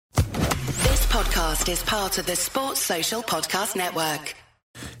podcast is part of the Sports Social Podcast Network.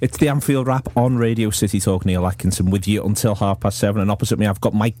 It's the Anfield Wrap on Radio City Talk. Neil Atkinson with you until 7:30, and opposite me I've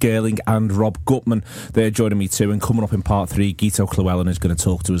got Mike Gerling and Rob Gutman. They're joining me too, and coming up in part 3, Guito Llewellyn is going to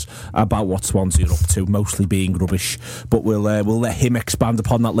talk to us about what Swansea are up to, mostly being rubbish, but we'll let him expand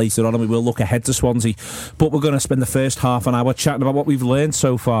upon that later on, and we will look ahead to Swansea. But we're going to spend the first half an hour chatting about what we've learned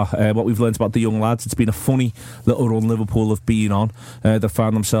so far, what we've learned about the young lads. It's been a funny little run Liverpool have been on. They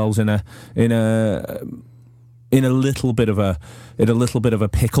found themselves in a little bit of a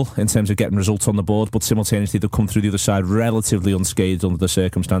pickle in terms of getting results on the board, but simultaneously they've come through the other side relatively unscathed under the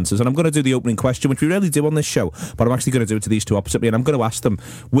circumstances. And I'm going to do the opening question, which we rarely do on this show, but I'm actually going to do it to these two opposite me, and I'm going to ask them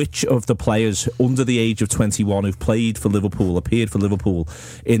which of the players under the age of 21 who've appeared for Liverpool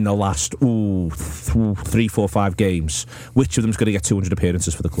in the last 3, 4, 5 games, which of them's going to get 200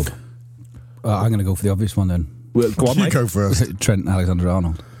 appearances for the club? I'm going to go for the obvious one then. Well, go on, Mike. You go first. Trent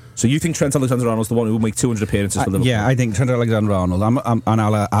Alexander-Arnold. So you think Trent Alexander-Arnold's the one who will make 200 appearances for Liverpool? Yeah, I think Trent Alexander-Arnold. And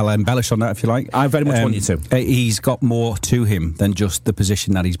I'll embellish on that if you like. I very much want you to. He's got more to him than just the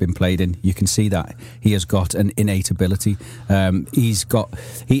position that he's been played in. You can see that he has got an innate ability.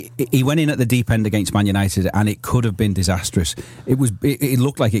 He went in at the deep end against Man United, and it could have been disastrous. It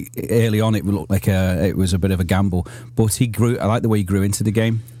looked like early on. It looked like it was a bit of a gamble, but he grew. I like the way he grew into the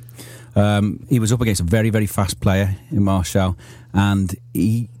game. He was up against a very, very fast player in Martial, and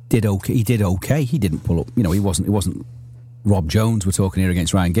he did okay. He didn't pull up. He wasn't Rob Jones. We're talking here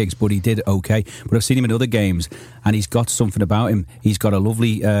against Ryan Giggs, but he did okay. But I've seen him in other games, and he's got something about him. He's got a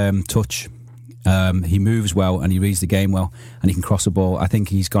lovely touch. He moves well, and he reads the game well, and he can cross the ball. I think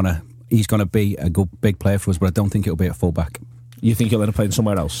he's gonna be a good big player for us, but I don't think it'll be at full back. You think he'll end up playing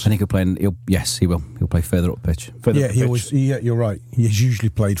somewhere else? I think yes, he will. He'll play further up pitch. You're right. He's usually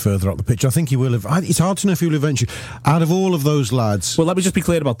played further up the pitch. I think he will have. It's hard to know if he will eventually. Out of all of those lads. Well, let me just be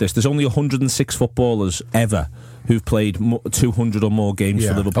clear about this. There's only 106 footballers ever who've played 200 or more games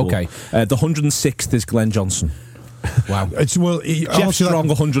for Liverpool. Okay. The 106th is Glenn Johnson. Wow. Jeff Strong,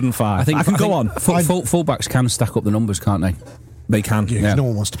 105. I can go on. Fullbacks can stack up the numbers, can't they? They can. Yeah. No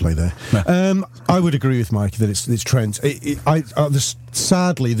one wants to play there. No. I would agree with Mike that it's Trent.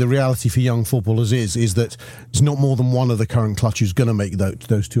 Sadly, the reality for young footballers is that it's not more than one of the current clutch who's going to make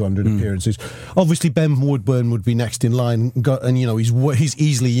those 200 appearances. Obviously, Ben Woodburn would be next in line, and he's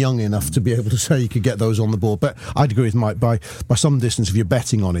easily young enough to be able to say he could get those on the board. But I'd agree with Mike by some distance. If you're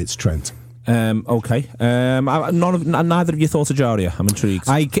betting on it, it's Trent. Okay. Neither of you thought Ajaria. I'm intrigued.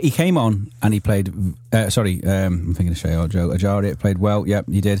 He came on and he played. I'm thinking of Shea or Joe. Ajaria played well. Yep,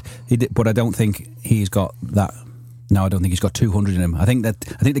 he did. But I don't think he's got that. No, I don't think he's got 200 in him. I think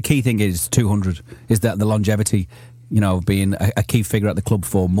the key thing is 200 is that the longevity. Being a key figure at the club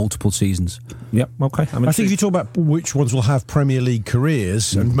for multiple seasons. Yep, okay. I think if you talk about which ones will have Premier League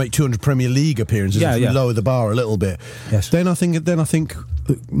careers and make 200 Premier League appearances, if we lower the bar a little bit, then I think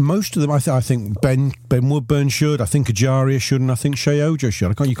most of them. I think Ben Woodburn should. I think Ajaria should, and I think Shea Ojo should.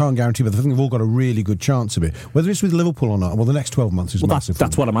 You can't guarantee, but I think they've all got a really good chance of it. Whether it's with Liverpool or not, well, the next 12 months is massive.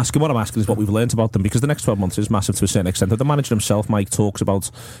 That's what I'm asking. What I'm asking is what we've learnt about them, because the next 12 months is massive to a certain extent. The manager himself, Mike, talks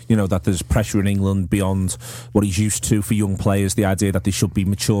about that there's pressure in England beyond what he's used to for young players, the idea that they should be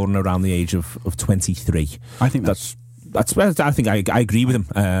maturing around the age of 23. I think that's I think I agree with him.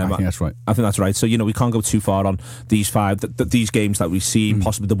 I think that's right. I think that's right. So we can't go too far on these 5 these games that we've seen,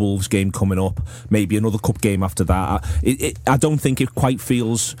 possibly the Wolves game coming up, maybe another cup game after that. I don't think it quite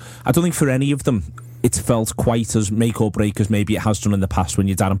feels. I don't think for any of them it's felt quite as make or break as maybe it has done in the past when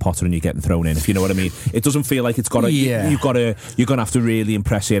you're Darren Potter and you're getting thrown in, if you know what I mean. It doesn't feel like it's got to. You're going to have to really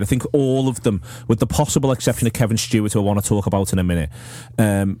impress here. I think all of them, with the possible exception of Kevin Stewart, who I want to talk about in a minute,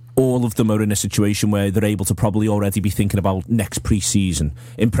 all of them are in a situation where they're able to probably already be thinking about next pre-season,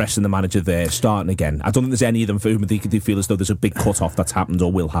 impressing the manager there, starting again. I don't think there's any of them for whom they feel as though there's a big cut-off that's happened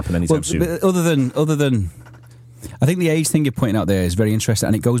or will happen anytime soon. Other than I think the age thing you're pointing out there is very interesting,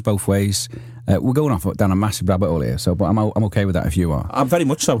 and it goes both ways. We're going off down a massive rabbit hole here, but I'm okay with that if you are. I'm very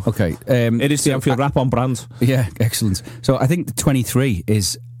much so. Okay, it is the Anfield Wrap on brand. Yeah, excellent. So I think 23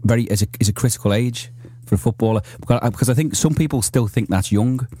 is a critical age for a footballer, because I think some people still think that's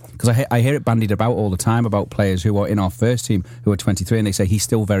young, because I hear it bandied about all the time about players who are in our first team who are 23 and they say he's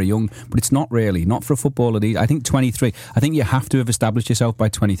still very young, but it's not really, not for a footballer. I think 23, I think you have to have established yourself by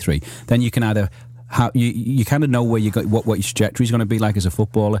 23, then you can either you kind of know where you got what your trajectory is going to be like as a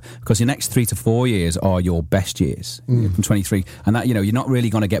footballer, because your next 3 to 4 years are your best years from 23, and that you're not really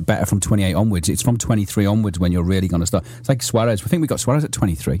going to get better from 28 onwards. It's from 23 onwards when you're really going to start. It's like Suarez. I think we got Suarez at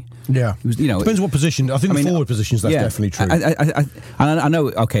 23. Yeah, depends what position. I think the forward positions, that's definitely true. I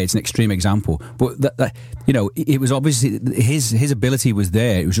know. Okay, it's an extreme example, but it was obviously his ability was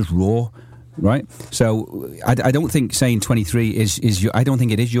there. It was just raw. right? So I don't think saying 23 is I don't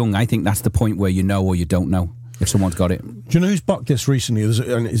think it is young. I think that's the point where you know or you don't know if someone's got it. Do you know who's bucked this recently?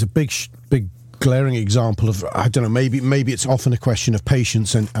 And it's a big glaring example of, I don't know, maybe it's often a question of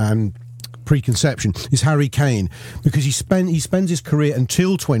patience and preconception, is Harry Kane, because he spends his career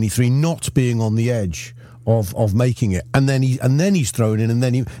until 23 not being on the edge of making it, and then he's thrown in, and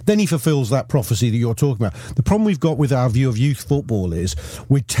then he fulfills that prophecy that you're talking about. The problem we've got with our view of youth football is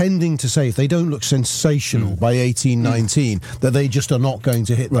we're tending to say if they don't look sensational by 18, 19, that they just are not going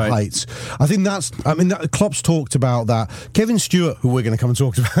to hit the heights. I think Klopp's talked about that. Kevin Stewart, who we're going to come and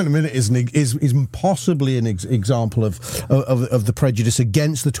talk about in a minute, is possibly an example of the prejudice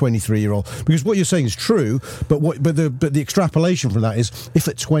against the 23-year-old, because what you're saying is true, but the extrapolation from that is if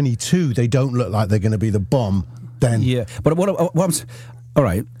at 22 they don't look like they're going to be the bomb, then but what I'm all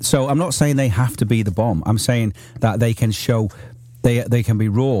right, so I'm not saying they have to be the bomb. I'm saying that they can show they can be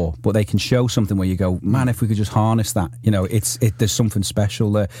raw, but they can show something where you go, man, if we could just harness that, there's something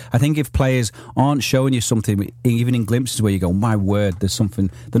special there. I think if players aren't showing you something, even in glimpses where you go, my word, there's something,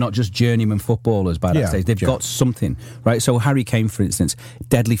 they're not just journeyman footballers by that stage, they've got something, right? So Harry Kane, for instance,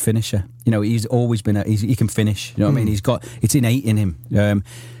 deadly finisher, he's always been he can finish, what I mean, it's innate in him.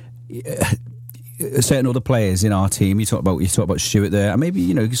 Certain other players in our team, you talk about Stewart there, and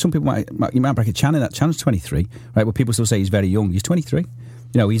maybe some people might bracket Channing. That Channing's 23, right? But people still say he's very young. He's 23.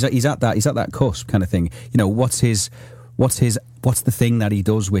 He's at that cusp kind of thing. What's the thing that he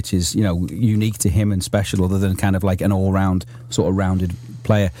does which is unique to him and special, other than kind of like an all-round sort of rounded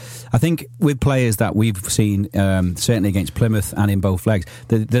player. I think with players that we've seen certainly against Plymouth and in both legs,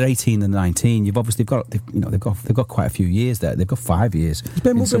 they're 18 and 19. You've obviously got they've got quite a few years there. They've got 5 years. He's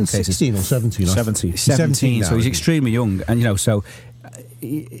been more than 16 or 17. 17. So he's extremely young, and so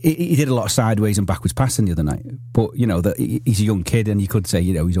he did a lot of sideways and backwards passing the other night. But he's a young kid, and you could say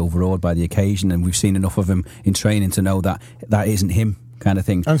he's overawed by the occasion, and we've seen enough of him in training to know that isn't him. Kind of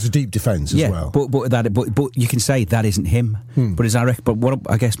thing, and it's a deep defence as well. But you can say that isn't him. But what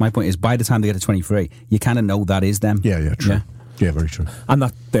I guess my point is, by the time they get to 23, you kind of know that is them. Yeah, true. Yeah, very true. And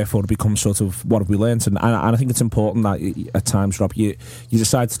that therefore becomes sort of what have we learnt, and I think it's important that at times, Rob, you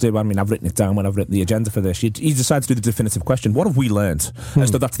decide to do. I mean, I've written it down when I've written the agenda for this. You decide to do the definitive question: what have we learnt? As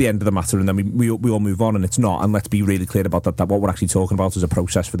though that's the end of the matter, and then we all move on, and it's not. And let's be really clear about that what we're actually talking about is a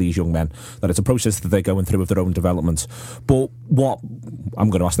process for these young men. That it's a process that they're going through of their own development. But what I'm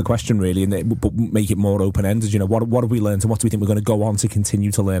going to ask the question really, but make it more open ended. What have we learnt, and what do we think we're going to go on to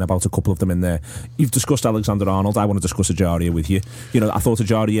continue to learn about a couple of them in there? You've discussed Alexander-Arnold. I want to discuss Ajaria with you. I thought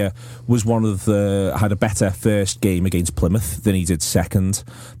Ajaria was had a better first game against Plymouth than he did second.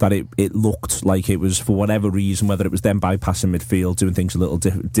 That it looked like it was, for whatever reason, whether it was them bypassing midfield, doing things a little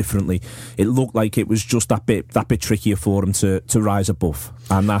differently, it looked like it was just that bit trickier for him to rise above.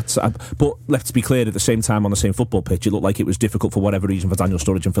 And that's. But let's be clear, at the same time, on the same football pitch, it looked like it was difficult for whatever reason for Daniel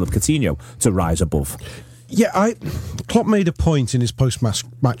Sturridge and Philip Coutinho to rise above. Yeah, Klopp made a point in his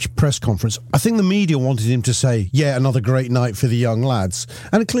post-match press conference. I think the media wanted him to say, another great night for the young lads.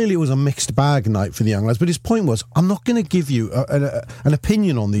 And clearly it was a mixed bag night for the young lads. But his point was, I'm not going to give you an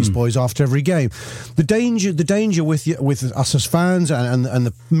opinion on these boys after every game. The danger with us as fans and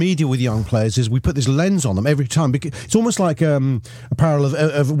the media with young players is we put this lens on them every time. It's almost like a parallel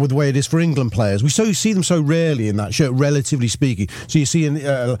of with the way it is for England players. We see them so rarely in that show, relatively speaking. So you see,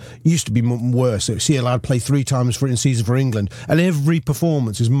 it used to be worse. So you see a lad play 3 times in season for England, and every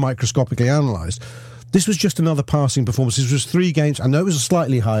performance is microscopically analysed. This was just another passing performance. This was 3 games. I know it was a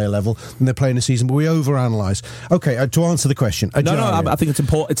slightly higher level than they're playing a season, but we overanalyse. Okay, to answer the question, I think it's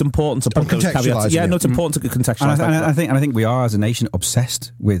important to put those caveats. Yeah, it's important to contextualise. And I think we are, as a nation,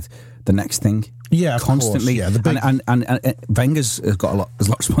 obsessed with the next thing. Yeah, constantly. Course, yeah, and Wenger's has got a lot of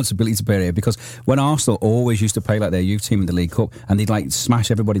responsibility to bear here, because when Arsenal always used to play like their youth team in the League Cup, and they'd like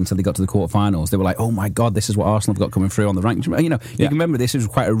smash everybody until they got to the quarterfinals, they were like, oh my God, this is what Arsenal have got coming through on the rank. You can remember this was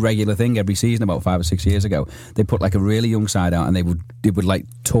quite a regular thing every season about 5 or 6 years ago. They put like a really young side out, and they would like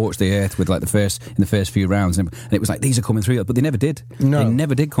torch the earth with like in the first few rounds, and it was like, these are coming through, but they never did. No. They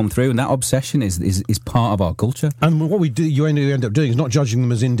never did come through, and that obsession is part of our culture. And what we do, you end up doing is not judging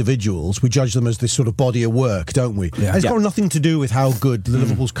them as individuals, we judge them as this sort of body of work, don't we? Yeah. It's got nothing to do with how good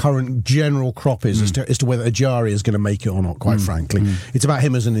Liverpool's current general crop is as to whether Ajaria is going to make it or not, quite frankly. It's about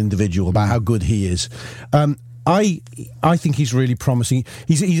him as an individual, about how good he is. I think he's really promising.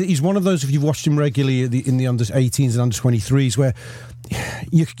 He's one of those, if you've watched him regularly in the under-18s and under-23s, where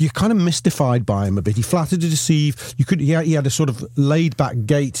you're kind of mystified by him a bit. He flattered to deceive. He had a sort of laid-back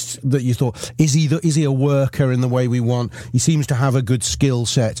gait that you thought, is he a worker in the way we want? He seems to have a good skill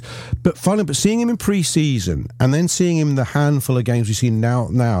set. But seeing him in pre-season and then seeing him in the handful of games we've seen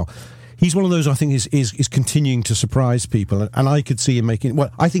now, he's one of those I think is continuing to surprise people, and I could see him making.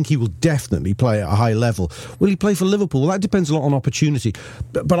 Well, I think he will definitely play at a high level. Will he play for Liverpool? Well, that depends a lot on opportunity.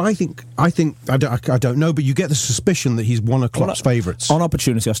 But I think I don't know. But you get the suspicion that he's one of Klopp's favourites. On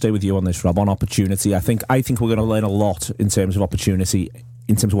opportunity, I'll stay with you on this, Rob. On opportunity, I think we're going to learn a lot in terms of opportunity.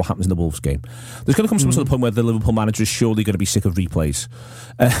 In terms of what happens in the Wolves game, there's going to come some sort of point where the Liverpool manager is surely going to be sick of replays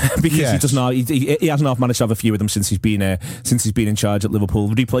because he does not. He hasn't half managed to have a few of them since he's been in charge at Liverpool.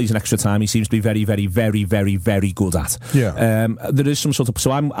 Replays in extra time, he seems to be very, very, very, very, very good at. Yeah, there is some sort of.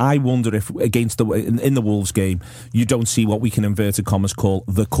 So I wonder if against in the Wolves game you don't see what we can inverted commas call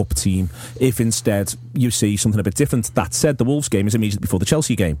the cup team. If instead you see something a bit different. That said, the Wolves game is immediately before the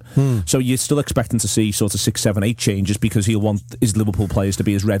Chelsea game, so you're still expecting to see sort of 6, 7, 8 changes because he'll want his Liverpool players to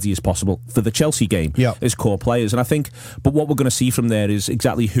be as ready as possible for the Chelsea game as core players. And I think, but what we're going to see from there is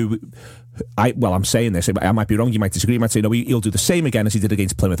exactly who. I'm saying this, I might be wrong, you might disagree, you might say no, he'll do the same again as he did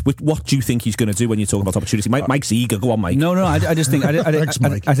against Plymouth. What do you think he's going to do when you're talking about opportunity? Mike's eager, go on Mike. No, I just think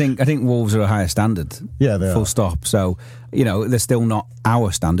I think Wolves are a higher standard. Yeah, they full are. stop. So, they're still not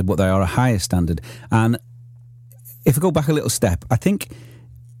our standard, but they are a higher standard. And if we go back a little step, I think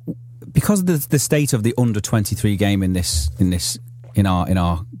because of the state of the under-23 game in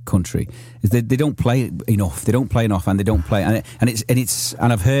our country is they don't play enough. They don't play enough, and they don't play, and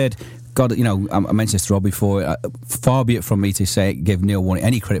I've heard. God, I mentioned this to Rob before. Far be it from me to give Neil Warnock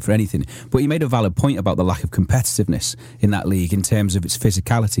any credit for anything, but he made a valid point about the lack of competitiveness in that league in terms of its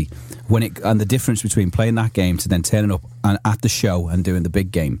physicality, and the difference between playing that game to then turning up at the show and doing the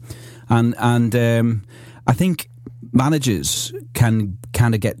big game, and I think managers can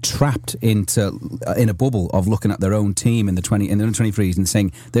kind of get trapped in a bubble of looking at their own team in the 23s and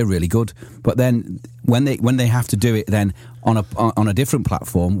saying they're really good, but then when they have to do it then on a different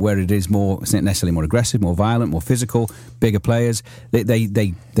platform where it is it's not necessarily more aggressive, more violent, more physical, bigger players, they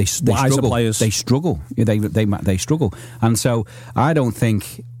struggle. Players. They struggle. They struggle, and so I don't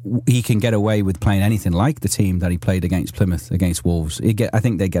think he can get away with playing anything like the team that he played against Plymouth, against Wolves. I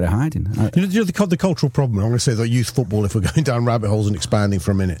think they get a hiding. The cultural problem, I'm going to say that youth football, if we're going down rabbit holes and expanding for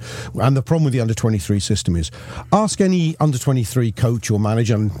a minute, and the problem with the under-23 system is, ask any under-23 coach or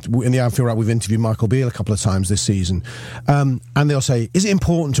manager, and in the Anfield Wrap we've interviewed Michael Beale a couple of times this season, and they'll say, is it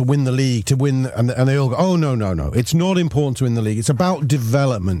important to win the league, and they all go, oh no, it's not important to win the league, it's about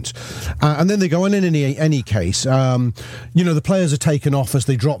development, and then they go, and in any case, the players are taken off as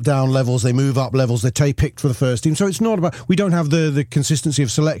they drop down levels, they move up levels, they're picked for the first team. So it's not about, we don't have the consistency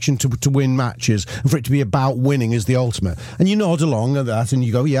of selection to win matches, and for it to be about winning is the ultimate. And you nod along at that and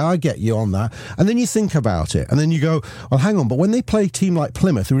you go, yeah, I get you on that. And then you think about it, and then you go, well, hang on, but when they play a team like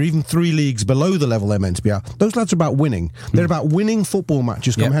Plymouth, who are even 3 leagues below the level they're meant to be at, those lads are about winning. They're about winning football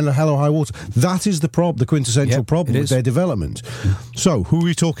matches come hell or high water. That is the quintessential problem with their development. So who are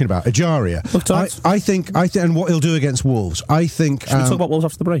we talking about? Ajaria. I think, and what he'll do against Wolves. I think. Should we talk about Wolves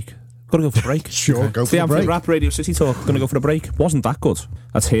after the break? Got to go for a break. Sure, go for the break. Rap Radio City Talk. Going to go for a break. Wasn't that good?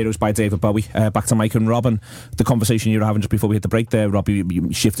 That's Heroes by David Bowie. Back to Mike and Rob, and the conversation you were having just before we hit the break there, Rob,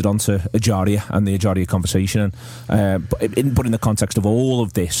 you shifted on to Ajaria and the Ajaria conversation, but in the context of all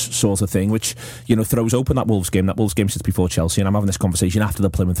of this sort of thing, which throws open that Wolves game. That Wolves game sits before Chelsea, and I'm having this conversation after the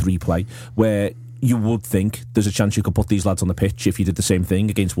Plymouth replay where you would think there's a chance you could put these lads on the pitch if you did the same thing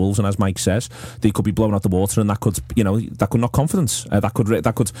against Wolves, and as Mike says, they could be blown out the water, and that could knock confidence. That could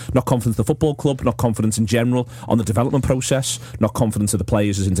knock confidence the football club, knock confidence in general on the development process, knock confidence of the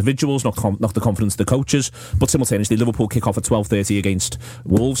players as individuals, knock the confidence of the coaches. But simultaneously, Liverpool kick off at 12:30 against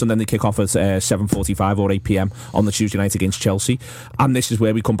Wolves, and then they kick off at 7:45 or 8 p.m. on the Tuesday night against Chelsea. And this is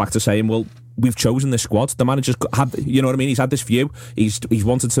where we come back to saying, well, we've chosen this squad. The manager's had, he's had this view. He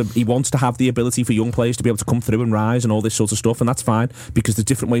wants to have the ability for young players to be able to come through and rise and all this sort of stuff, and that's fine because there's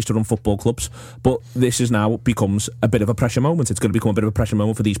different ways to run football clubs. But this is now becomes a bit of a pressure moment. It's going to become a bit of a pressure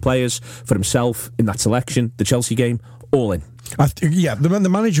moment for these players, for himself in that selection, the Chelsea game, all in. The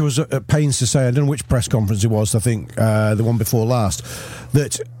manager was at pains to say, I don't know which press conference it was, I think the one before last,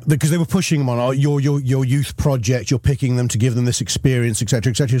 that because they were pushing him on your youth project, you're picking them to give them this experience,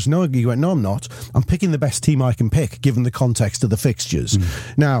 etc., etc. He went, no, I'm not. I'm picking the best team I can pick, given the context of the fixtures.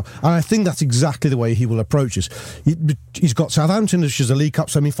 Now, and I think that's exactly the way he will approach this. He's got Southampton, which is a League Cup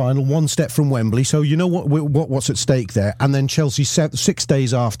semi-final, 1 step from Wembley, so you know what's at stake there, and then Chelsea 6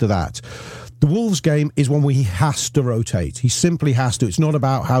 days after that. The Wolves game is one where he has to rotate. He simply has to. It's not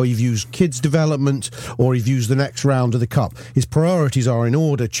about how he views kids' development or he views the next round of the Cup. His priorities are in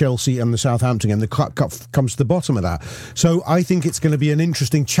order, Chelsea and the Southampton game. The Cup comes to the bottom of that. So I think it's going to be an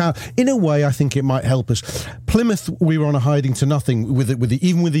interesting challenge. In a way, I think it might help us. Plymouth, we were on a hiding to nothing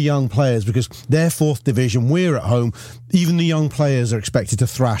even with the young players, because they're 4th division, we're at home. Even the young players are expected to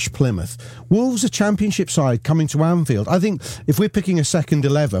thrash Plymouth. Wolves, a Championship side coming to Anfield. I think if we're picking a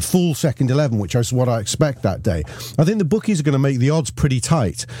full second 11, which is what I expect that day, I think the bookies are going to make the odds pretty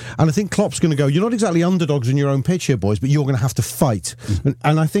tight. And I think Klopp's going to go, you're not exactly underdogs in your own pitch here, boys, but you're going to have to fight.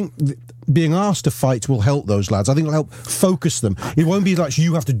 And I think being asked to fight will help those lads. I think it'll help focus them. It won't be like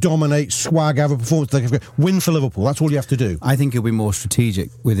you have to dominate, swag, have a performance. They have to win for Liverpool. That's all you have to do. I think he'll be more strategic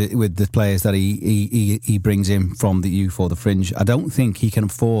with the players that he brings in from the youth or the fringe. I don't think he can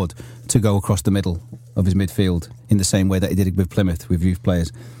afford to go across the middle of his midfield in the same way that he did with Plymouth with youth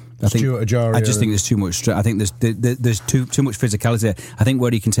players. I just think there's too much. I think there's too much physicality there. I think where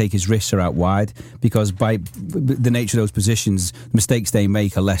he can take his risks are out wide, because by the nature of those positions, the mistakes they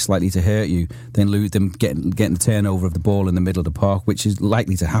make are less likely to hurt you than getting the turnover of the ball in the middle of the park, which is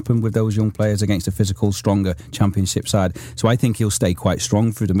likely to happen with those young players against a physical, stronger Championship side. So I think he'll stay quite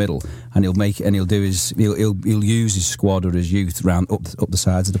strong through the middle, and he'll use his squad or his youth round up the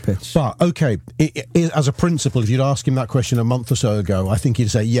sides of the pitch. But okay, as a principle, if you'd ask him that question a month or so ago, I think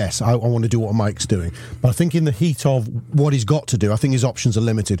he'd say yes. I want to do what Mike's doing. But I think in the heat of what he's got to do, I think his options are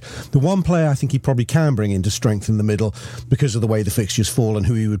limited. The one player I think he probably can bring in to strengthen the middle, because of the way the fixtures fall and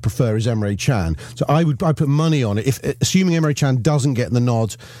who he would prefer, is Emre Can. So I put money on it. Assuming Emre Can doesn't get the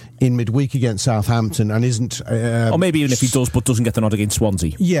nod in midweek against Southampton and isn't... or maybe even if he does, but doesn't get the nod against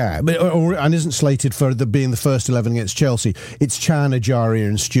Swansea. Yeah, and isn't slated for being the first 11 against Chelsea. It's Can, Ajaria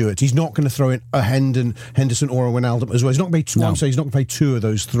and Stewart. He's not going to throw in a Henderson or a Wijnaldum as well. He's not going to pay he's not going to pay 2 of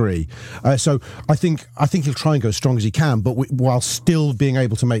those 3. So I think he'll try and go as strong as he can, but while still being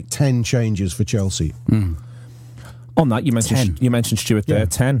able to make 10 changes for Chelsea. On that, you mentioned Stewart there.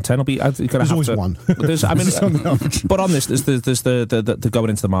 10 will be. There's always one. But on this, there's the going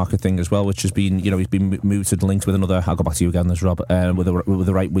into the market thing as well, which has been, he's been moved and linked with another. I'll go back to you again, there's Rob, with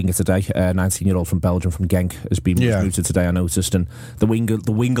the right winger today, 19-year-old from Belgium, from Genk, has been moved to today. I noticed, and the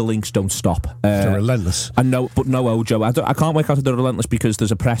winger links don't stop. They're relentless. And no Ojo. I can't work out if they're relentless, because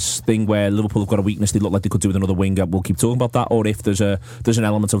there's a press thing where Liverpool have got a weakness. They look like they could do with another winger. We'll keep talking about that, or if there's an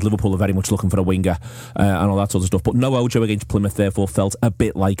element of Liverpool are very much looking for a winger and all that sort of stuff. But no Ojo against Plymouth therefore felt a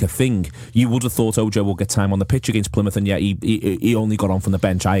bit like a thing. You would have thought Ojo will get time on the pitch against Plymouth, and yet he only got on from the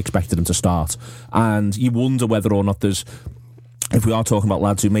bench. I expected him to start, and you wonder whether or not if we are talking about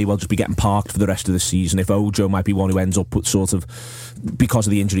lads who may well just be getting parked for the rest of the season, if Ojo might be one who ends up sort of, because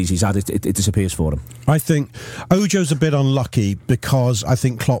of the injuries he's had, it disappears for him. I think Ojo's a bit unlucky, because I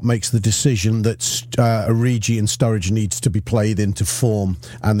think Klopp makes the decision that Origi and Sturridge needs to be played into form,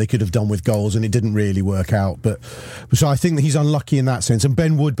 and they could have done with goals, and it didn't really work out. So I think that he's unlucky in that sense. And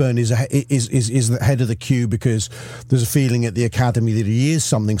Ben Woodburn is the head of the queue, because there's a feeling at the academy that he is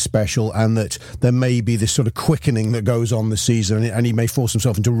something special, and that there may be this sort of quickening that goes on this season, and he may force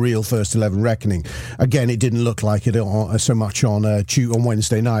himself into real first 11 reckoning. Again, it didn't look like it so much on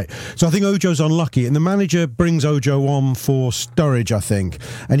Wednesday night. So I think Ojo's unlucky, and the manager brings Ojo on for Sturridge, I think,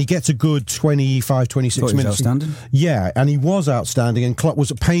 and he gets a good 25, 26 minutes. Outstanding. Yeah, and he was outstanding, and Klopp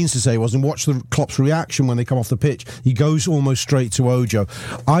was at pains to say he was, and watch Klopp's reaction when they come off the pitch. He goes almost straight to Ojo.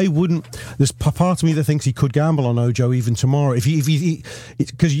 There's part of me that thinks he could gamble on Ojo even tomorrow.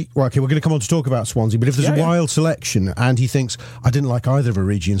 Because we're going to come on to talk about Swansea, but if there's a wild selection and he thinks, I didn't like either of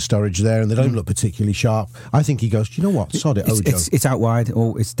Origi and Sturridge there, and they don't look particularly sharp, I think he goes, you know what, sod it, Ojo. It's out wide.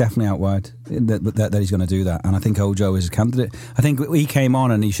 It's definitely out wide that he's going to do that, and I think Ojo is a candidate. I think he came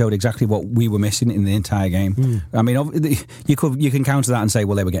on and he showed exactly what we were missing in the entire game. I mean, you can counter that and say,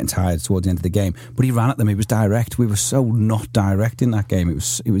 well, they were getting tired towards the end of the game, but he ran at them. He was direct. We were so not direct in that game. It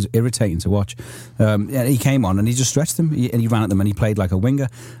was irritating to watch. He came on and he just stretched them, and he ran at them, and he played like a winger.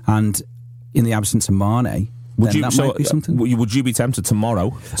 And in the absence of Mane, would you be tempted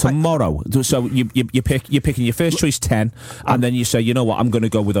tomorrow? So you're picking your first choice 10, and then you say, you know what, I'm going to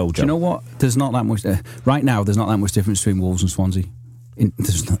go with Ojo. Do you know what? There's not that much right now. There's not that much difference between Wolves and Swansea.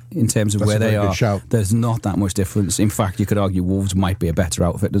 In terms of where they are, there's not that much difference. In fact, you could argue Wolves might be a better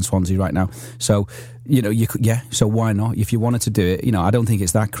outfit than Swansea right now. So, so why not? If you wanted to do it, I don't think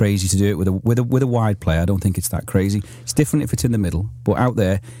it's that crazy to do it with a wide player. I don't think it's that crazy. It's different if it's in the middle, but out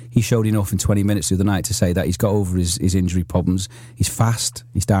there, he showed enough in 20 minutes the other night to say that he's got over his injury problems. He's fast,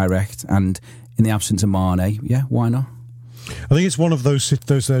 he's direct, and in the absence of Mane, why not? I think it's one of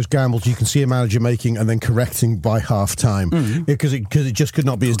those gambles you can see a manager making and then correcting by half time because it just could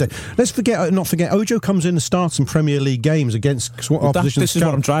not be his day. Let's not forget Ojo comes in and starts some Premier League games against opposition. This is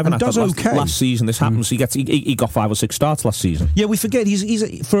what I'm driving at. Does okay. Last season this happens. He got 5 or 6 starts last season. Yeah, we forget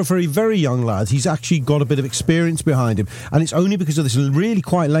he's for a very, very young lad. He's actually got a bit of experience behind him, and it's only because of this really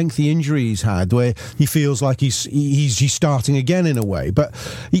quite lengthy injury he's had where he feels like he's starting again in a way. But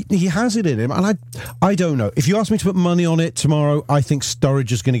he has it in him, and I don't know. If you ask me to put money on it tomorrow, I think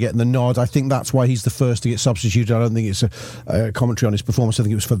Sturridge is going to get the nod. I think that's why he's the first to get substituted. I don't think it's a commentary on his performance. I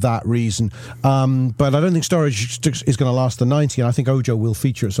think it was for that reason. But I don't think Sturridge is going to last the 90, and I think Ojo will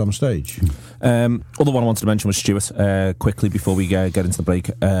feature at some stage. Other one I wanted to mention was Stewart, quickly before we get into the break.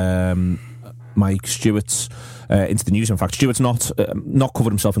 Mike Stewart's into the news. In fact, Stewart's not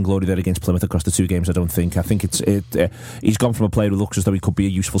covered himself in glory there against Plymouth across the 2 games. I don't think. I think he's gone from a player who looks as though he could be a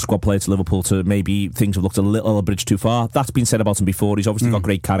useful squad player to Liverpool to maybe things have looked a bridge too far. That's been said about him before. He's obviously got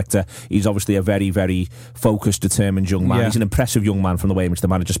great character. He's obviously a very, very focused, determined young man. Yeah. He's an impressive young man from the way in which the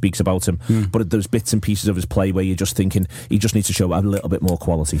manager speaks about him. But there's bits and pieces of his play where you're just thinking he just needs to show a little bit more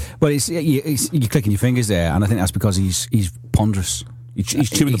quality. Well, you're clicking your fingers there, and I think that's because he's ponderous. He's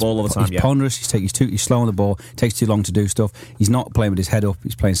chewing the ball all the time. He's ponderous. He's slow on the ball. Takes too long to do stuff. He's not playing with his head up.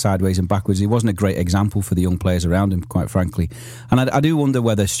 He's playing sideways and backwards. He wasn't a great example for the young players around him, quite frankly. And I do wonder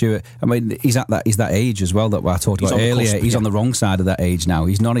whether Stewart. I mean, he's that age as well that I talked about earlier. He's on the wrong side of that age now.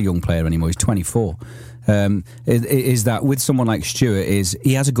 He's not a young player anymore. He's 24. Is that with someone like Stewart?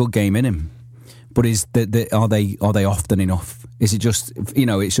 He has a good game in him, but are they often enough? Is it just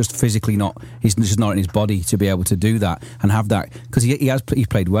it's just physically not? He's just not in his body to be able to do that and have that because he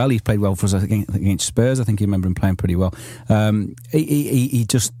played well. He's played well for us against Spurs. I think you remember him playing pretty well. He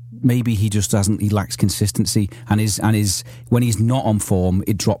just doesn't. He lacks consistency and when he's not on form,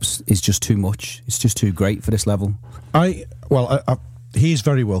 it drops. It's just too much. It's just too great for this level. He's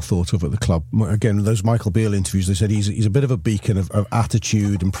very well thought of at the club. Again, those Michael Beale interviews, they said he's a bit of a beacon of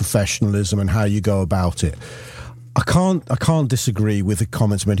attitude and professionalism and how you go about it. I can't disagree with the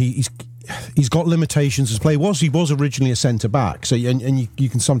comments. I mean, he's got limitations as play. He was originally a centre back, so and you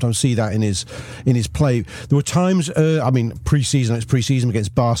can sometimes see that in his play. There were times, pre-season. It's pre-season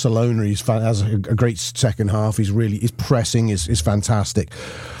against Barcelona. He has a great second half. His pressing is fantastic.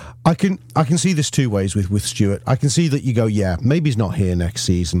 I can see this 2 ways with Stewart. I can see that you go, yeah, maybe he's not here next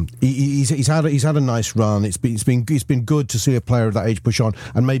season. He's had a nice run. It's been good to see a player of that age push on,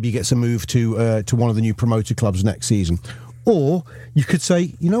 and maybe he gets a move to one of the new promoted clubs next season. Or you could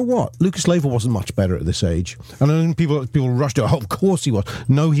say, you know what, Lucas Leiva wasn't much better at this age. And then people rushed to, of course he was.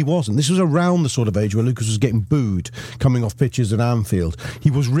 No, he wasn't. This was around the sort of age where Lucas was getting booed coming off pitches at Anfield. He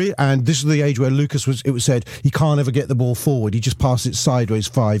was and this is the age where it was said he can't ever get the ball forward. He just passes it sideways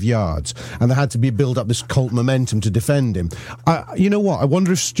 5 yards. And there had to be build up this cult momentum to defend him. You know what, I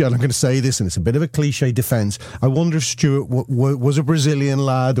wonder if, and I'm going to say this, and it's a bit of a cliche defence, I wonder if Stewart was a Brazilian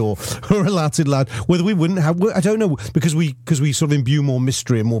lad or a Latin lad, whether we wouldn't have, I don't know, because we sort of imbue more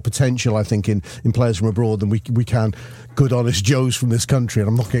mystery and more potential, I think, in players from abroad than we can good, honest Joes from this country. And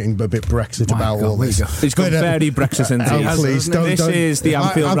I'm not getting a bit Brexit about all this. It's got very Brexit indeed. Please, this is the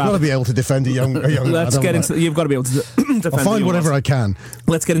Anfield I've got to be able to defend a young Let's lad, get into. You've got to be able to defend. I'll find whatever I can.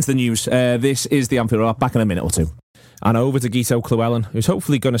 Let's get into the news. This is the Anfield Wrap. Back in a minute or two. And over to Guito Llewellyn, who's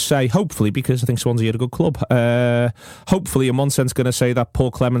hopefully going to say, because I think Swansea are a good club, hopefully in one sense going to say that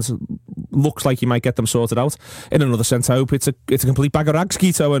Paul Clements looks like he might get them sorted out. In another sense, I hope it's a complete bag of rags,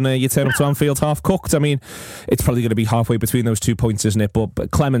 Guito, and you turn up to Anfield half cooked. I mean, it's probably going to be halfway between those 2 points, isn't it?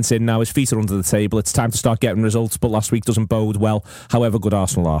 But Clements in now, his feet are under the table. It's time to start getting results, but last week doesn't bode well, however good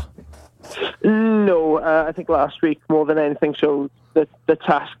Arsenal are. No, I think last week more than anything showed the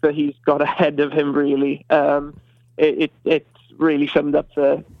task that he's got ahead of him, really. It really summed up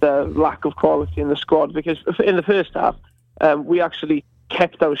the lack of quality in the squad, because in the first half we actually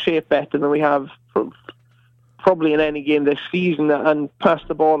kept our shape better than we have probably in any game this season, and passed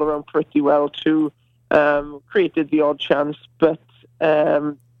the ball around pretty well too, created the odd chance, but that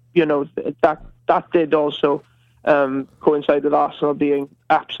did also coincide with Arsenal being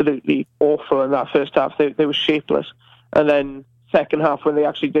absolutely awful in that first half. They were shapeless, and then second half when they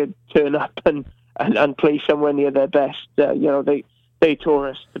actually did turn up and play somewhere near their best, they tore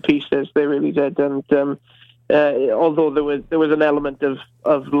us to pieces. They really did. And although there was an element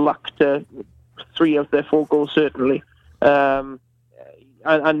of luck to 3 of their 4 goals, certainly, and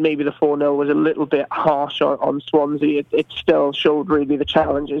maybe the 4-0 was a little bit harsh on Swansea, it still showed really the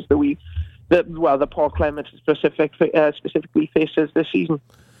challenges that Paul Clements specifically faces this season.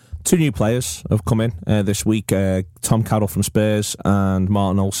 Two new players have come in this week. Tom Carroll from Spurs and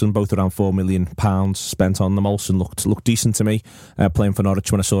Martin Olsen, both around £4 million spent on them. Olsen looked decent to me, playing for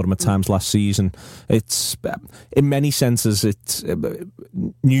Norwich when I saw him at times last season. It's in many senses, it's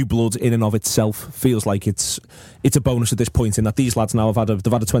new blood in and of itself. Feels like it's a bonus at this point, in that these lads now they've had a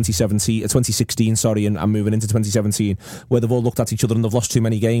 2016, and moving into 2017, where they've all looked at each other and they've lost too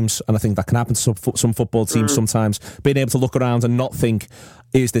many games. And I think that can happen to some football teams sometimes. Being able to look around and not think,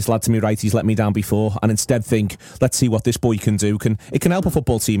 is this lad to me right? He's let me down before, and instead think, let's see what this boy can do. It can help a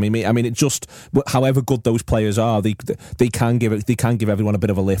football team. I mean, it just, however good those players are, they can give everyone a bit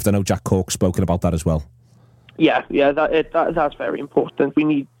of a lift. I know Jack Cork's spoken about that as well. Yeah, that's very important. We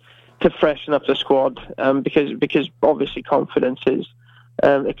need to freshen up the squad because obviously confidence is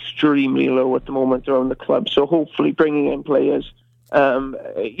extremely low at the moment around the club. So hopefully bringing in players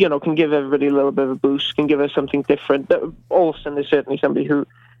can give everybody a little bit of a boost, can give us something different. Olsen is certainly somebody who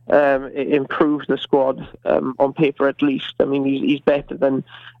improves the squad on paper at least. I mean, he's better than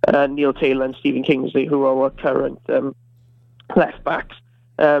Neil Taylor and Stephen Kingsley, who are our current left backs.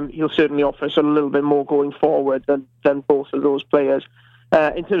 He'll certainly offer us a little bit more going forward than both of those players.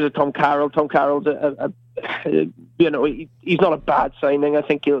 In terms of Tom Carroll's he's not a bad signing. I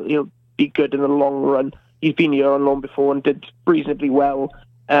think he'll be good in the long run. He's been here on loan before and did reasonably well.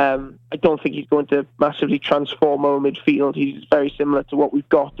 I don't think he's going to massively transform our midfield. He's very similar to what we've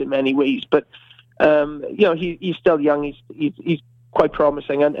got in many ways, but he's still young. He's quite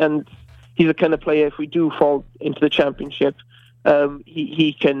promising, and he's the kind of player, if we do fall into the Championship,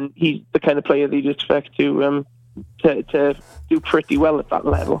 he's the kind of player that you'd expect to do pretty well at that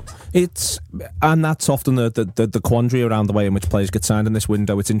level. And that's often the quandary around the way in which players get signed in this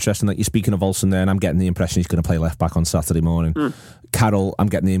window. It's interesting that you're speaking of Olsen there, and I'm getting the impression he's going to play left back on Saturday morning. Carroll, I'm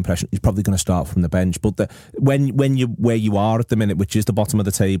getting the impression he's probably going to start from the bench. But when you where you are at the minute, which is the bottom of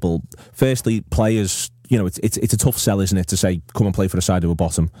the table, firstly, players, it's a tough sell, isn't it, to say come and play for a side who are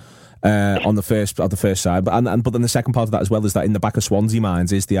bottom. On the first side, but then the second part of that as well is that in the back of Swansea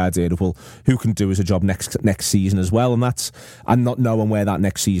minds is the idea of, well, who can do as a job next season as well, and not knowing where that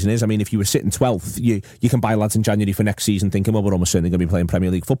next season is. I mean, if you were sitting 12th, you can buy lads in January for next season thinking, well, we're almost certainly going to be playing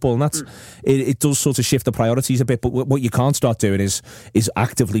Premier League football, and it does sort of shift the priorities a bit. But what you can't start doing is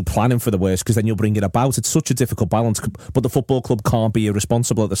actively planning for the worst, because then you'll bring it about. It's such a difficult balance, but the football club can't be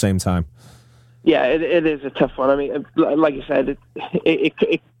irresponsible at the same time. Yeah, it is a tough one. I mean, like you said,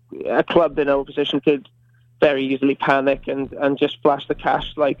 a club in our position could very easily panic and just flash the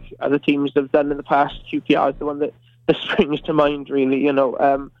cash like other teams have done in the past. QPR is the one that springs to mind, really.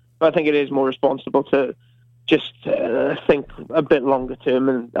 But I think it is more responsible to just think a bit longer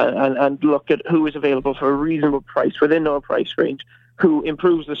term and look at who is available for a reasonable price within our price range, who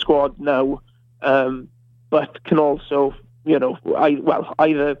improves the squad now, but can also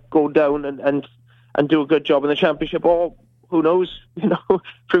either go down and do a good job in the Championship, or who knows,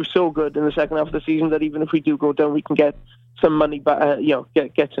 prove so good in the second half of the season that even if we do go down, we can get some money back,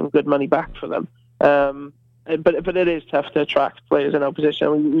 get some good money back for them. But it is tough to attract players in our position.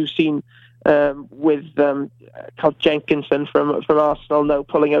 I mean, we've seen with Carl Jenkinson from Arsenal now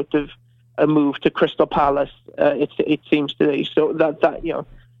pulling out of a move to Crystal Palace. It seems today. So that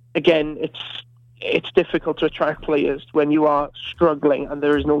again, it's difficult to attract players when you are struggling and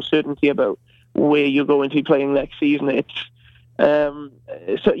there is no certainty about where you're going to be playing next season.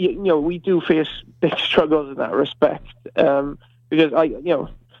 We do face big struggles in that respect, because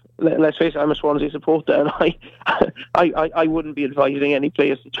let's face it, I'm a Swansea supporter, and I wouldn't be advising any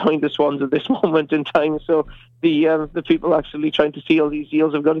players to join the Swans at this moment in time. So the people actually trying to seal these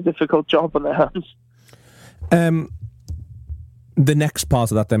deals have got a difficult job on their hands. The next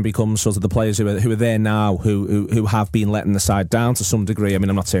part of that then becomes sort of the players who are there now, who have been letting the side down to some degree. I mean,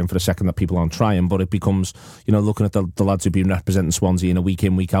 I'm not saying for a second that people aren't trying, but it becomes, looking at the lads who've been representing Swansea in a week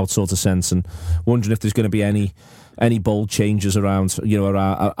in, week out sort of sense, and wondering if there's going to be any bold changes around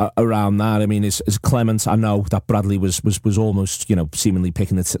around that. I mean, is Clement? I know that Bradley was almost seemingly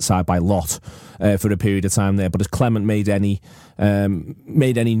picking the side by lot for a period of time there, but has Clement made any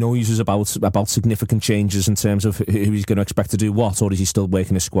noises about significant changes in terms of who he's going to expect to do what, or is he still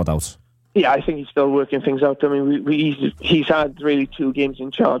working his squad out? Yeah, I think he's still working things out. I mean, he's had really 2 games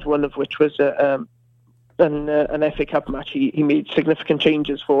in charge, one of which was an FA Cup match he made significant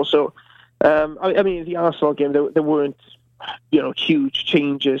changes for. So, I mean, the Arsenal game, there weren't, huge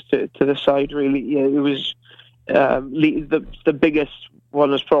changes to the side, really. It was the biggest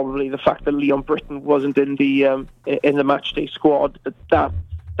one was probably the fact that Leon Britton wasn't in the matchday squad. But that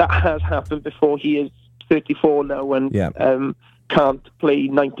has happened before. He is 34 now, and can't play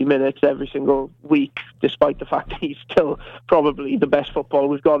 90 minutes every single week, despite the fact that he's still probably the best footballer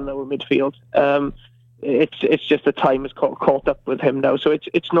we've got in our midfield. It's just the time has caught up with him now, so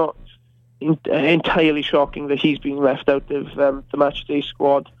it's not entirely shocking that he's being left out of the matchday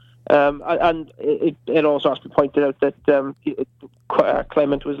squad. And it also has to be pointed out that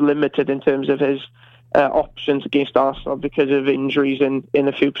Clement was limited in terms of his options against Arsenal because of injuries in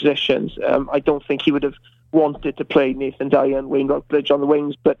a few positions. I don't think he would have wanted to play Nathan Dyer and Wayne Routledge on the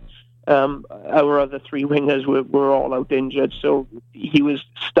wings, but our other three wingers were all out injured, so he was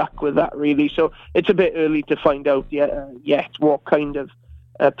stuck with that, really. So it's a bit early to find out yet what kind of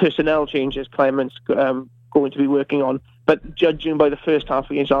personnel changes Clement's going to be working on. But judging by the first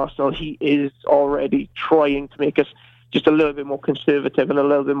half against Arsenal, he is already trying to make us just a little bit more conservative and a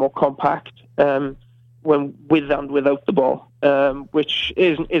little bit more compact when with and without the ball, which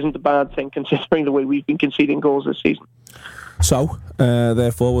isn't a bad thing considering the way we've been conceding goals this season. So,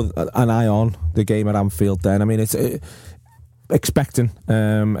 therefore, with an eye on the game at Anfield, then, I mean, it's expecting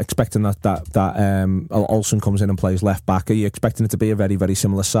that Olsen comes in and plays left back. Are you expecting it to be a very, very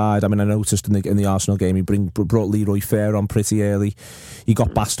similar side? I mean, I noticed in the Arsenal game he brought Leroy Fair on pretty early. He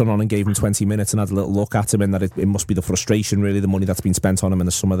got Baston on and gave him 20 minutes and had a little look at him, in that it must be the frustration, really, the money that's been spent on him in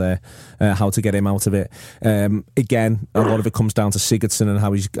the summer there, how to get him out of it. Again, a lot of it comes down to Sigurdsson and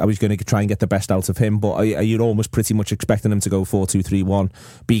how he's going to try and get the best out of him. But are you almost pretty much expecting him to go 4-2-3-1,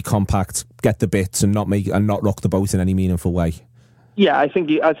 be compact, get the bits, and not rock the boat in any meaningful way? Yeah, I think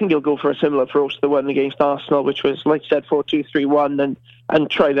he'll go for a similar approach to the one against Arsenal, which was, like I said, 4-2-3-1, and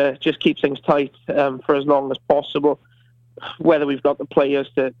try to just keep things tight for as long as possible. Whether we've got the players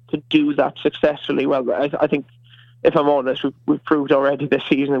to do that successfully, well, I think, if I'm honest, we've proved already this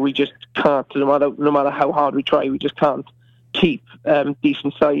season that we just can't, no matter how hard we try, we just can't keep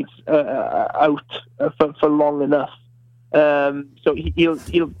decent sides out for long enough. So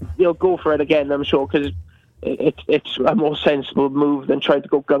he'll go for it again, I'm sure, because it's a more sensible move than trying to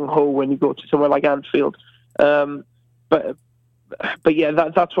go gung-ho when you go to somewhere like Anfield. But yeah,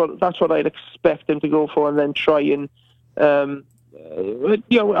 that's what I'd expect him to go for, and then try and the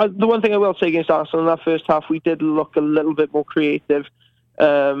one thing I will say against Arsenal in that first half, we did look a little bit more creative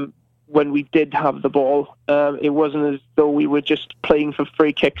when we did have the ball. It wasn't as though we were just playing for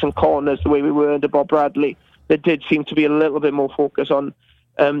free kicks and corners the way we were under Bob Bradley. There did seem to be a little bit more focus on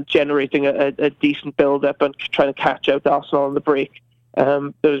generating a decent build-up and trying to catch out Arsenal on the break.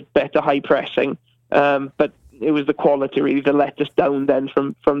 There was better high pressing, but it was the quality really that let us down then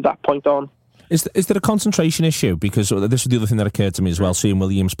from that point on. Is there a concentration issue? Because this was the other thing that occurred to me as well, seeing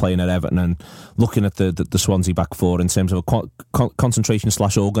Williams playing at Everton and looking at the Swansea back four in terms of a concentration /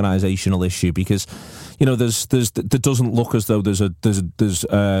 organisational issue. Because, you know, there doesn't look as though there's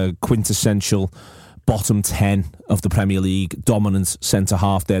a quintessential bottom 10 of the Premier League dominant centre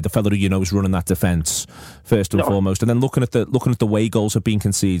half there, the fella who is running that defence first and foremost, and then looking at the way goals have been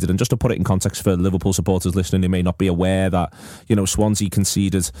conceded. And just to put it in context for Liverpool supporters listening who may not be aware, that Swansea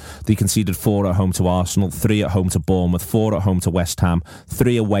conceded 4 at home to Arsenal, 3 at home to Bournemouth, 4 at home to West Ham,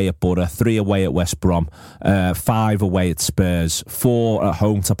 3 away at Borough, 3 away at West Brom, 5 away at Spurs, 4 at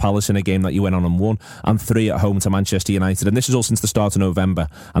home to Palace in a game that you went on and won, and 3 at home to Manchester United. And this is all since the start of November,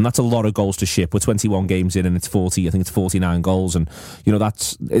 and that's a lot of goals to ship. We're 21 games in and it's 49 goals, and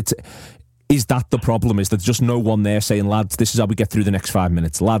is that the problem? Is there just no one there saying, lads, this is how we get through the next 5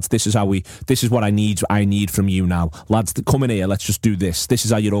 minutes, lads, this is what I need from you now, lads, come in here, let's just do this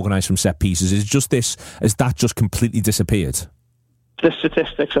is how you're organised from set pieces? Has that just completely disappeared? The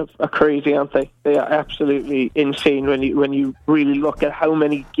statistics are crazy, aren't they? They are absolutely insane when you really look at how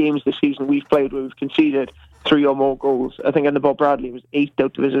many games this season we've played where we've conceded 3 or more goals. I think under Bob Bradley it was 8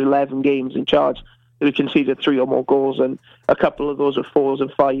 out of his 11 games in charge that we conceded 3 or more goals, and a couple of those are 4s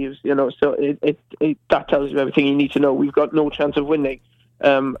and 5s. So that tells you everything you need to know. We've got no chance of winning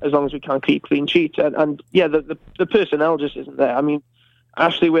as long as we can't keep clean sheets. And the personnel just isn't there. I mean,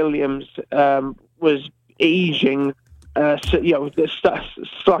 Ashley Williams was aging. Starting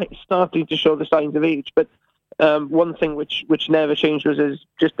to show the signs of age, but one thing which never changed was his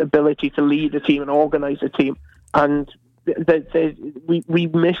just ability to lead a team and organise a team, and we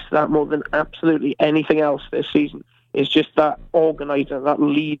miss that more than absolutely anything else this season. It's just that organiser, that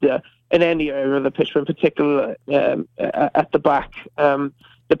leader in any area of the pitch, but in particular at the back.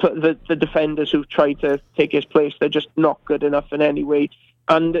 The defenders who've tried to take his place, they're just not good enough in any way.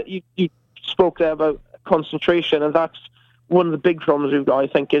 And you spoke there about concentration, and that's one of the big problems we've got, I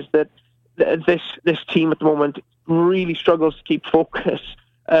think, is that this team at the moment really struggles to keep focus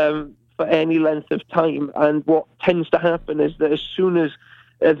for any length of time. And what tends to happen is that as soon as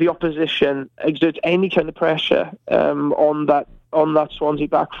the opposition exerts any kind of pressure on that on that Swansea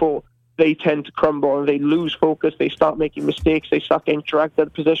back four, they tend to crumble and they lose focus. They start making mistakes. They start getting dragged out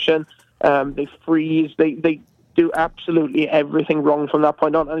of position. They freeze. They do absolutely everything wrong from that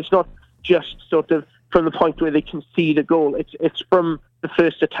point on. And it's not just sort of from the point where they concede a goal. It's from the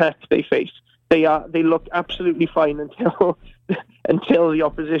first attack they face. They look absolutely fine until the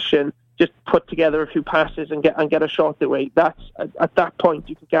opposition just put together a few passes and get a shot away. That's at that point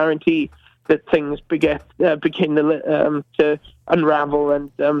you can guarantee that things begin to unravel,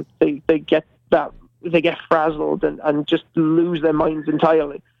 and they get frazzled and just lose their minds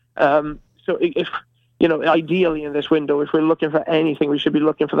entirely. So if ideally in this window, if we're looking for anything, we should be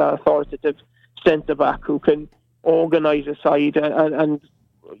looking for that authoritative centre back who can organise a side and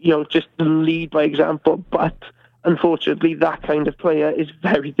just lead by example. But unfortunately, that kind of player is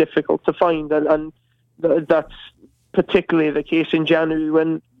very difficult to find, and that's particularly the case in January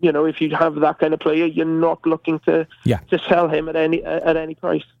when, if you have that kind of player, you're not looking to sell him at any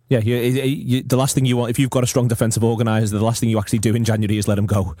price. Yeah, the last thing you want, if you've got a strong defensive organiser, the last thing you actually do in January is let him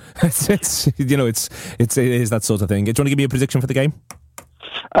go. It is that sort of thing. Do you want to give me a prediction for the game?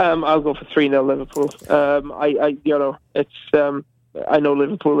 I'll go for 3-0 Liverpool. I know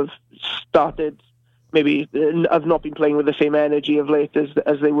Liverpool have started, maybe have not been playing with the same energy of late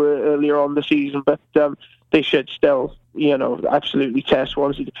as they were earlier on the season, but they should still, absolutely tear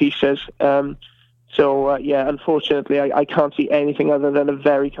Swansea to pieces. Unfortunately, I can't see anything other than a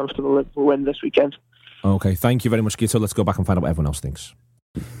very comfortable Liverpool win this weekend. Okay, thank you very much, Gito. Let's go back and find out what everyone else thinks.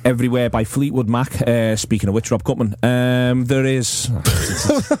 Everywhere by Fleetwood Mac. Speaking of which, Rob Gutman, there is.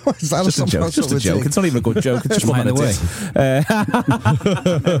 It's just a joke. Just a joke. It's not even a good joke. It's just one away.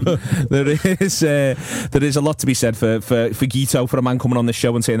 There is a lot to be said for Gito, for a man coming on this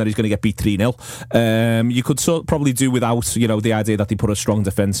show and saying that he's going to get beat 3-0. You could probably do without, the idea that they put a strong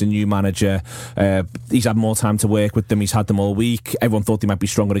defence, a new manager. He's had more time to work with them. He's had them all week. Everyone thought they might be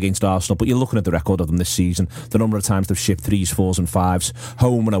stronger against Arsenal, but you're looking at the record of them this season. The number of times they've shipped 3s, 4s, and 5s.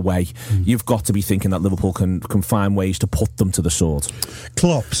 Home and away, you've got to be thinking that Liverpool can find ways to put them to the sword.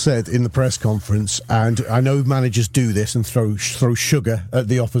 Klopp said in the press conference, and I know managers do this and throw sugar at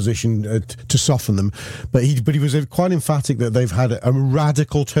the opposition to soften them, but he was quite emphatic that they've had a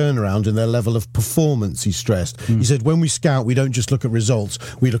radical turnaround in their level of performance. He stressed. He said, when we scout, we don't just look at results,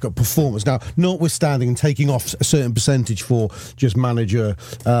 we look at performance. Now, notwithstanding and taking off a certain percentage for just manager,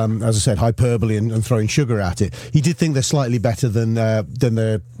 as I said, hyperbole and throwing sugar at it, he did think they're slightly better than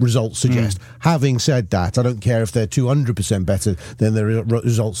their results suggest. Having said that, I don't care if they're 200% better than their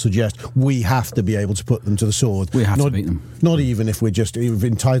results suggest. We have to be able to put them to the sword. We have to beat them. Not even if we're just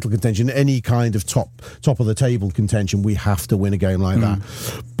in title contention, any kind of top of the table contention. We have to win a game like that.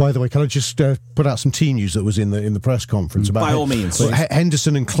 By the way, can I just put out some team news that was in the press conference about? By all means.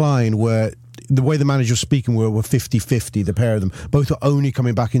 Henderson and Klein were. The way the manager was speaking were 50-50, the pair of them. Both are only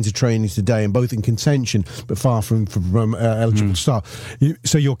coming back into training today and both in contention, but far from eligible to start.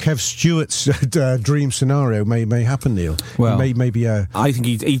 So your Kev Stewart's dream scenario may happen, Neil. Well, maybe. I think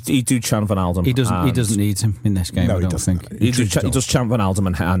he'd do Chan Van Alden. He doesn't need him in this game. No, I don't think. He does Chan Van Alden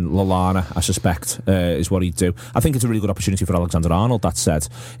and Lallana, I suspect, is what he'd do. I think it's a really good opportunity for Alexander-Arnold, that said.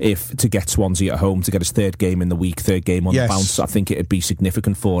 If to get Swansea at home, to get his third game in the week, third game on the bounce, I think it'd be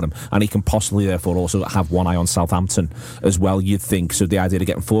significant for him. And he can possibly therefore also have one eye on Southampton as well, you'd think. So the idea of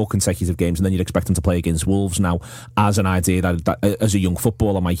getting 4 consecutive games and then you'd expect him to play against Wolves now, as an idea that as a young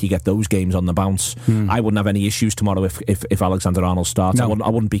footballer, might he get those games on the bounce? I wouldn't have any issues tomorrow if Alexander-Arnold starts. No. I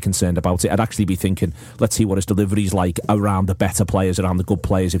wouldn't be concerned about it. I'd actually be thinking, let's see what his delivery's like around the better players, around the good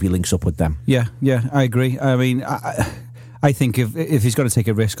players, if he links up with them. Yeah, I agree. I mean, I think if he's got to take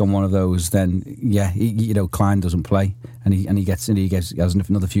a risk on one of those, then Klein doesn't play, and he has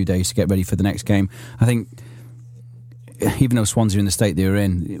another few days to get ready for the next game. I think even though Swansea are in the state they're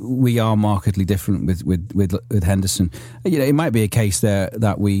in, we are markedly different with Henderson. It might be a case there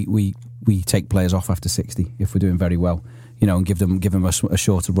that we take players off after 60 if we're doing very well, and give them a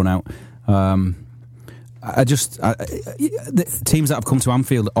shorter run out. The teams that have come to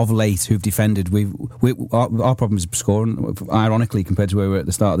Anfield of late who've defended, our problem is scoring. Ironically, compared to where we were at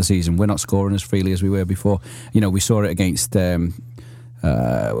the start of the season, we're not scoring as freely as we were before. We saw it against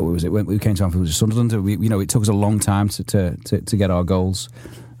what was it when we came to Anfield? Was it Sunderland? It took us a long time to get our goals.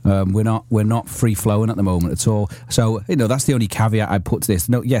 We're not free flowing at the moment at all. So that's the only caveat I put to this.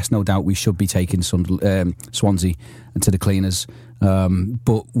 No doubt we should be taking Swansea to the cleaners,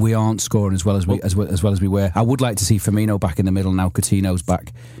 but we aren't scoring as well as we were. I would like to see Firmino back in the middle now. Coutinho's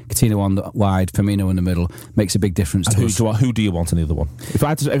back. Coutinho on the wide, Firmino in the middle makes a big difference. To us. Who do you want in the other one?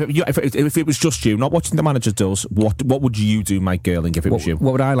 If it was just you, not watching the manager does, what would you do, Mike Girling? If it was you,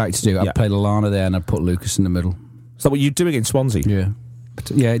 what would I like to do? I'd play Lallana there and I'd put Lucas in the middle. Is that what you do against Swansea? Yeah.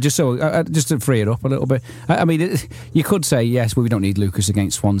 Yeah, just to free it up a little bit. I mean, you could say yes, well, we don't need Lucas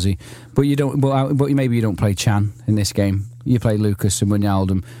against Swansea, but you don't. But maybe you don't play Chan in this game. You play Lucas and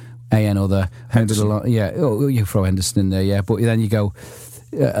Wijnaldum, another Henderson. Yeah, you throw Henderson in there. Yeah, but then you go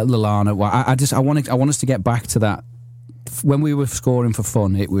Lallana. Well, I want us to get back to that. When we were scoring for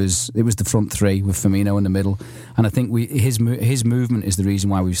fun, it was the front three with Firmino in the middle, and I think his movement is the reason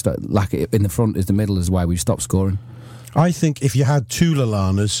why we've lack it in the front. Is the middle is why we've stopped scoring. I think if you had two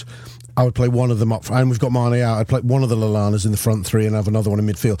Lallanas, I would play one of them up, and we've got Mane out, I'd play one of the Lallanas in the front three and have another one in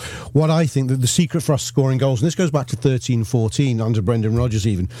midfield. What I think that the secret for us scoring goals, and this goes back to 13-14 under Brendan Rodgers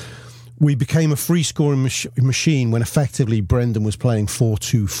even, we became a free scoring machine when effectively Brendan was playing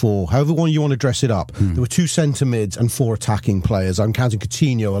 4-2-4. However one you want to dress it up. There were two centre mids and four attacking players. I'm counting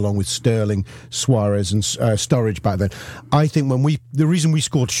Coutinho along with Sterling, Suarez and Sturridge back then. I think the reason we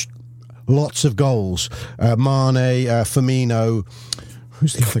scored lots of goals. Mane, Firmino,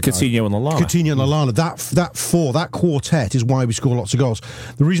 who's the other guy? Coutinho and Lallana. That quartet is why we score lots of goals.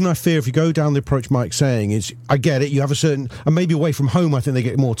 The reason I fear if you go down the approach Mike's saying is, I get it, you have a certain, and maybe away from home I think they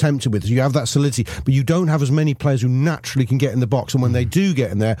get more tempted with, so you have that solidity, but you don't have as many players who naturally can get in the box, and when they do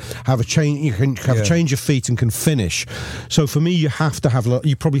get in there, you can have a change of feet and can finish. So for me, you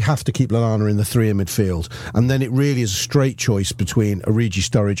probably have to keep Lallana in the three in midfield, and then it really is a straight choice between Origi,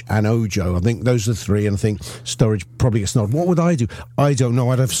 Sturridge and Ojo. I think those are the three, and I think Sturridge probably gets nod. What would I do? I don't know.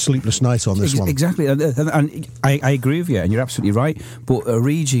 I'd have a sleepless night on this one. Exactly, and I agree with you, and you're absolutely right. But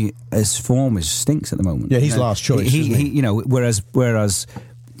Origi, his form stinks at the moment. Yeah, he's last choice. He whereas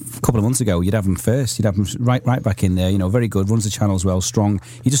a couple of months ago, you'd have him first. You'd have him right back in there. Very good, runs the channels well, strong.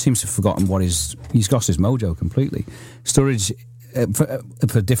 He just seems to have forgotten he's lost his mojo completely. Sturridge,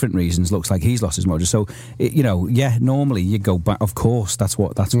 for different reasons, looks like he's lost his mojo. So, normally you go back. Of course, that's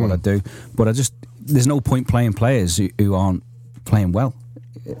what I do. But there's no point playing players who aren't playing well.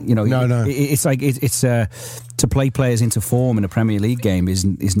 No. It's like to play players into form in a Premier League game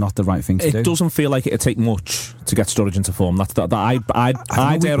is not the right thing to do. It doesn't feel like it'd take much to get Sturridge into form. I dare on the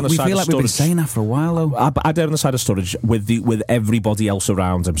side of Sturridge. We feel like we've been saying that for a while, though. I dare on the side of Sturridge with everybody else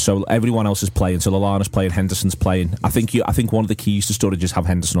around him. So everyone else is playing. So Lallana's playing, Henderson's playing. I think one of the keys to Sturridge is have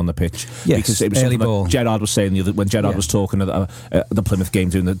Henderson on the pitch. Yes, because it was early something ball. That Gerrard was saying when Gerrard was talking at the Plymouth game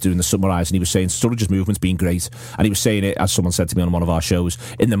doing the summarise, and he was saying Sturridge's movement's been great, and he was saying it, as someone said to me on one of our shows,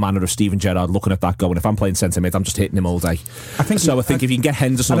 in the manner of Steven Gerrard looking at that going, if I'm playing centre mid, I'm just hitting him all day. I think if you can get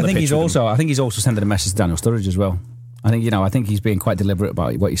Henderson on the pitch, I think he's also sending a message to Daniel Sturridge as well. I think he's being quite deliberate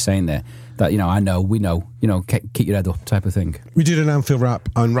about what he's saying there. That we know, keep your head up, type of thing. We did an Anfield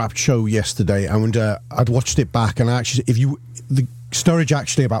Unwrapped show yesterday, and I'd watched it back, and Sturridge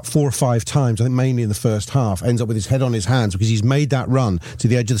actually about 4 or 5 times, I think mainly in the first half, ends up with his head on his hands because he's made that run to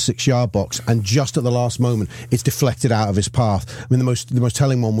the edge of the 6-yard box, and just at the last moment it's deflected out of his path. I mean, the most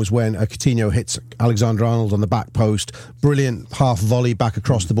telling one was when Coutinho hits Alexander-Arnold on the back post, brilliant half volley back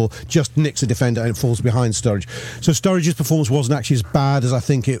across the ball, just nicks a defender and it falls behind Sturridge. So Sturridge's performance wasn't actually as bad as I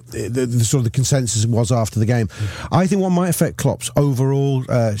think the consensus was after the game. I think what might affect Klopp's overall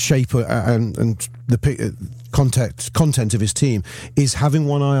shape and the content of his team is having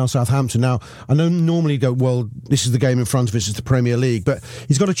one eye on Southampton. Now, I know normally you go, well, this is the game in front of us, it's the Premier League, but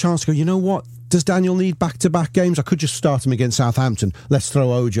he's got a chance to go, you know what? Does Daniel need back-to-back games? I could just start him against Southampton. Let's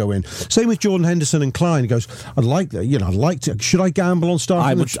throw Ojo in. Same with Jordan Henderson and Klein. He goes, I'd like to. Should I gamble on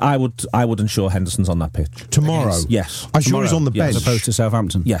starting? I would ensure Henderson's on that pitch tomorrow. Yes, I'm sure he's on the bench as opposed to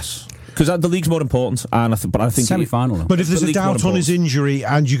Southampton. Yes. Because the league's more important, and I think semi-final. But if there's a doubt on his injury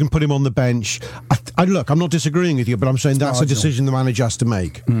and you can put him on the bench, look, I'm not disagreeing with you, but I'm saying that's a decision the manager has to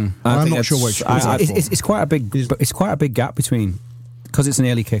make. I'm not sure which. It's quite a big gap between. Because it's an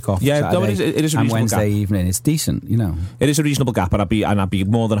early kick-off, Saturday, it is a and Wednesday gap. Evening. It's decent, It is a reasonable gap, and I'd be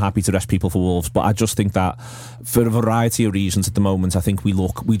more than happy to rest people for Wolves. But I just think that for a variety of reasons at the moment, I think we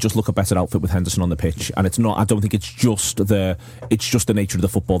just look a better outfit with Henderson on the pitch, and it's not. I don't think it's just the nature of the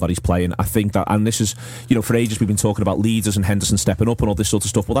football that he's playing. I think that, and this is, for ages we've been talking about leaders and Henderson stepping up and all this sort of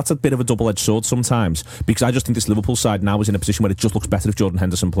stuff. Well, that's a bit of a double-edged sword sometimes, because I just think this Liverpool side now is in a position where it just looks better if Jordan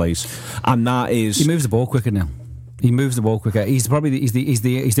Henderson plays, and that is he moves the ball quicker now. He moves the ball quicker. He's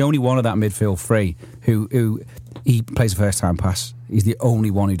the only one of that midfield three who he plays a first time pass. He's the only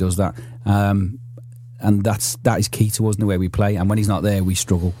one who does that. And that is key to us in the way we play. And when he's not there, we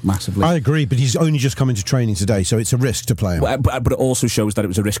struggle massively. I agree, but he's only just come into training today, so it's a risk to play him. But it also shows that it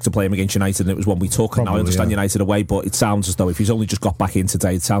was a risk to play him against United, and it was one we took. Probably, now I understand United away, but it sounds as though if he's only just got back in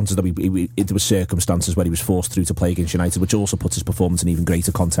today, it sounds as though there were circumstances where he was forced through to play against United, which also puts his performance in even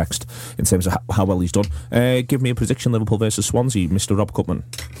greater context in terms of how well he's done. Give me a prediction: Liverpool versus Swansea, Mr. Rob Cutman.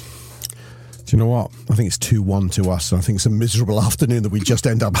 Do you know what? I think it's 2-1 to us. I think it's a miserable afternoon that we just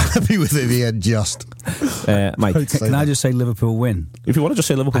end up happy with in the end, just. Mike, can I just say Liverpool win? If you want to just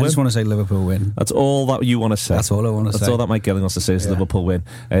say Liverpool win. I just want to say Liverpool win. That's all that you want to say. That's all I want to say. That's all that Mike Gilling wants to say is Liverpool win.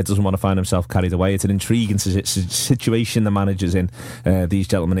 Doesn't want to find himself carried away. It's an intriguing situation the manager's in. These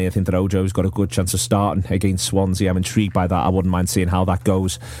gentlemen here think that Ojo's got a good chance of starting against Swansea. I'm intrigued by that. I wouldn't mind seeing how that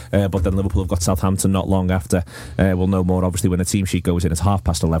goes. But then Liverpool have got Southampton not long after. We'll know more obviously when the team sheet goes in. It's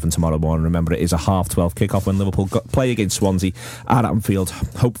 11:30 tomorrow morning. Remember, it is a 12:30 kick-off when Liverpool play against Swansea at Anfield.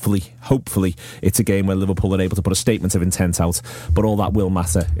 Hopefully it's a game where Liverpool are able to put a statement of intent out, but all that will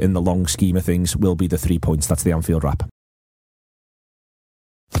matter in the long scheme of things will be the 3 points. That's the Anfield wrap.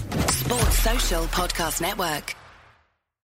 Sports Social Podcast Network.